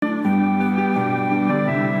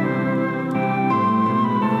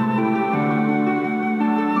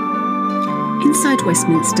Inside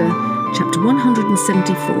Westminster, Chapter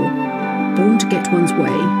 174, Born to Get One's Way.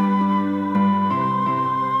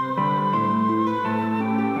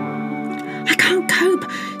 "I can't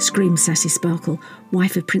cope," screamed Sassy Sparkle,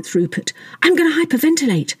 wife of Prince Rupert. "I'm going to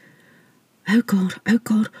hyperventilate." Oh God,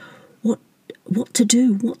 what to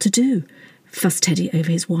do, fussed Teddy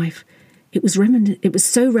over his wife. It was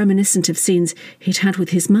so reminiscent of scenes he'd had with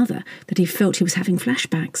his mother that he felt he was having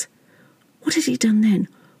flashbacks. What had he done then,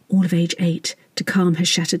 all of age 8, to calm her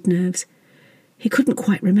shattered nerves? He couldn't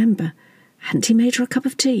quite remember. Hadn't he made her a cup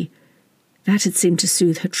of tea? That had seemed to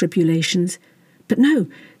soothe her tribulations. But no,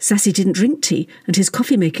 Sassy didn't drink tea, and his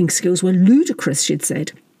coffee-making skills were ludicrous, she'd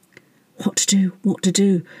said. What to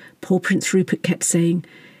do? Poor Prince Rupert kept saying.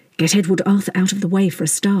 Get Edward Arthur out of the way for a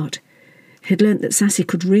start. He'd learnt that Sassy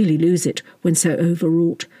could really lose it when so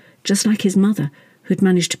overwrought, just like his mother, who'd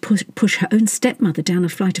managed to push her own stepmother down a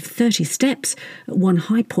flight of 30 steps at one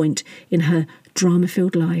high point in her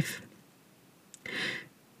drama-filled life.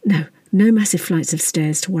 No massive flights of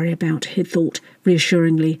stairs to worry about, he'd thought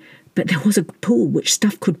reassuringly, but there was a pool which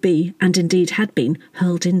stuff could be, and indeed had been,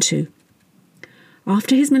 hurled into.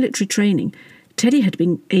 After his military training, Teddy had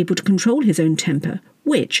been able to control his own temper,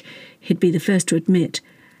 which, he'd be the first to admit,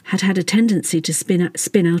 had a tendency to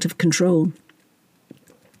spin out of control.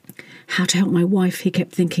 How to help my wife, he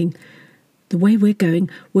kept thinking. The way we're going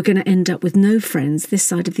to end up with no friends this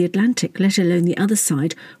side of the Atlantic, let alone the other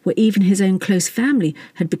side, where even his own close family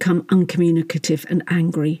had become uncommunicative and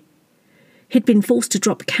angry. He'd been forced to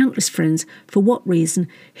drop countless friends for what reason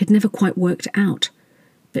he'd never quite worked out.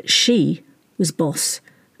 But she was boss,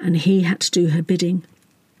 and he had to do her bidding.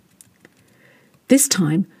 This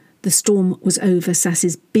time, the storm was over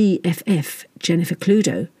Sassy's BFF, Jennifer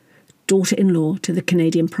Cluedo, daughter-in-law to the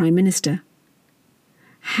Canadian Prime Minister.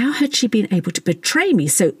 How had she been able to betray me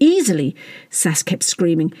so easily? Sass kept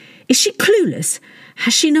screaming. Is she clueless?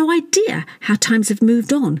 Has she no idea how times have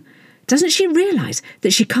moved on? Doesn't she realise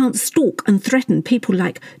that she can't stalk and threaten people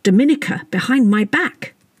like Dominica behind my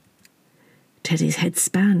back? Teddy's head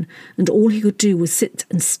span, and all he could do was sit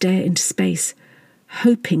and stare into space,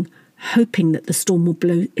 hoping that the storm would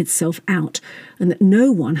blow itself out and that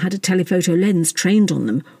no one had a telephoto lens trained on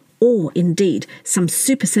them, or, indeed, some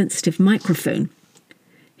super-sensitive microphone.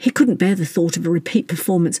 He couldn't bear the thought of a repeat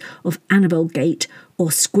performance of Annabel Gate or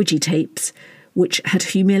Squidgy Tapes, which had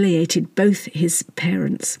humiliated both his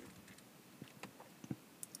parents.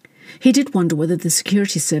 He did wonder whether the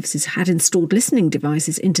security services had installed listening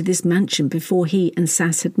devices into this mansion before he and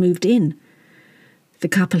Sass had moved in. The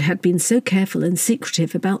couple had been so careful and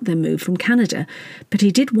secretive about their move from Canada, but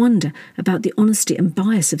he did wonder about the honesty and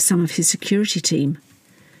bias of some of his security team.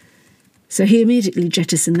 So he immediately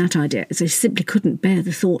jettisoned that idea, as he simply couldn't bear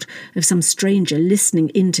the thought of some stranger listening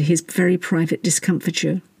into his very private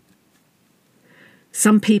discomfiture.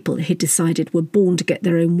 Some people, he decided, were born to get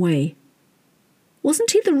their own way.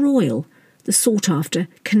 Wasn't he the royal, the sought-after,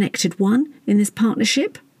 connected one in this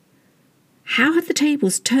partnership? How had the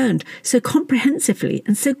tables turned so comprehensively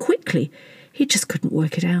and so quickly? He just couldn't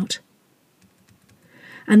work it out.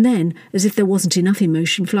 And then, as if there wasn't enough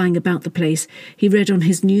emotion flying about the place, he read on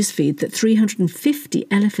his newsfeed that 350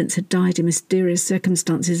 elephants had died in mysterious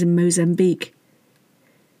circumstances in Mozambique.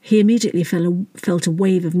 He immediately felt a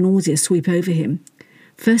wave of nausea sweep over him,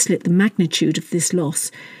 firstly at the magnitude of this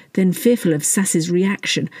loss, then fearful of Sass's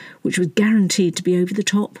reaction, which was guaranteed to be over the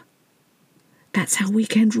top. "That's our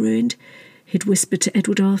weekend ruined," he'd whispered to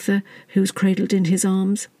Edward Arthur, who was cradled in his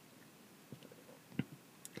arms.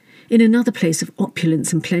 In another place of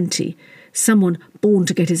opulence and plenty, someone born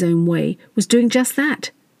to get his own way was doing just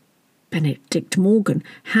that. Benedict Morgan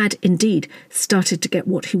had, indeed, started to get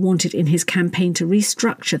what he wanted in his campaign to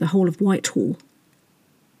restructure the whole of Whitehall.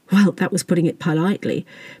 Well, that was putting it politely.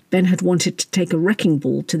 Ben had wanted to take a wrecking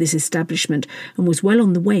ball to this establishment and was well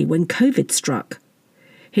on the way when COVID struck.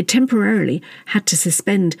 He'd temporarily had to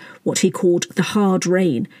suspend what he called the hard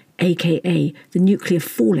rain, aka the nuclear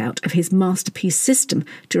fallout of his masterpiece system,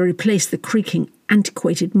 to replace the creaking,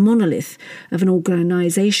 antiquated monolith of an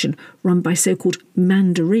organisation run by so-called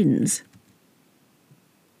mandarins.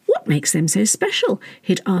 What makes them so special?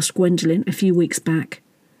 He'd asked Gwendolen a few weeks back.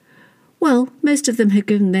 Well, most of them had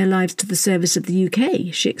given their lives to the service of the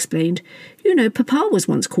UK, she explained. You know, Papa was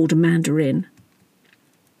once called a mandarin.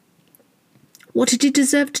 What did he do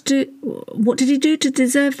to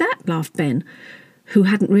deserve that? Laughed Ben, who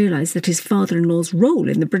hadn't realised that his father-in-law's role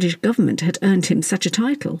in the British government had earned him such a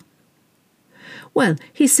title. Well,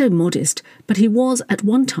 he's so modest, but he was at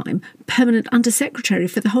one time permanent Under-Secretary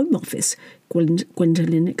for the Home Office,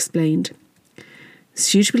 Gwendolen explained.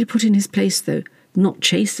 Suitably put in his place, though, not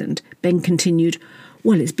chastened, Ben continued,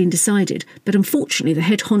 Well, it's been decided, but unfortunately the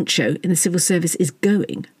head honcho in the civil service is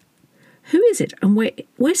going. Who is it, and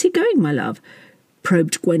where's he going, my love?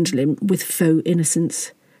 Probed Gwendolen with faux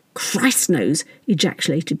innocence. Christ knows,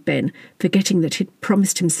 ejaculated Ben, forgetting that he'd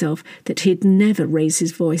promised himself that he'd never raise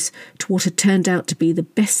his voice to what had turned out to be the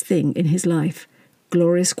best thing in his life.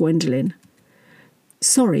 Glorious Gwendolen.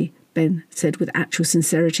 Sorry, Ben said with actual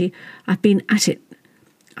sincerity. I've been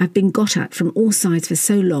got at from all sides for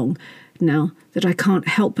so long now that I can't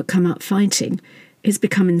help but come out fighting. It's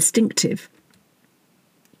become instinctive.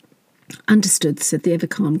 Understood, said the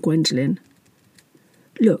ever-calm Gwendolen.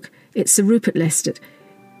 Look, it's Sir Rupert Lester.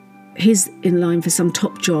 He's in line for some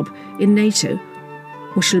top job in NATO,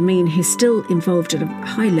 which shall mean he's still involved at a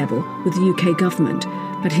high level with the UK government,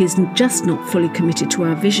 but he's just not fully committed to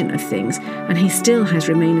our vision of things, and he still has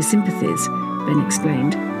Remainer sympathies, Ben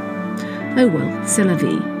explained. Oh well, c'est la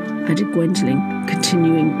vie, added Gwendolen,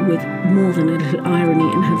 continuing with more than a little irony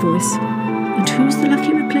in her voice. And who's the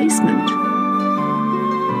lucky replacement?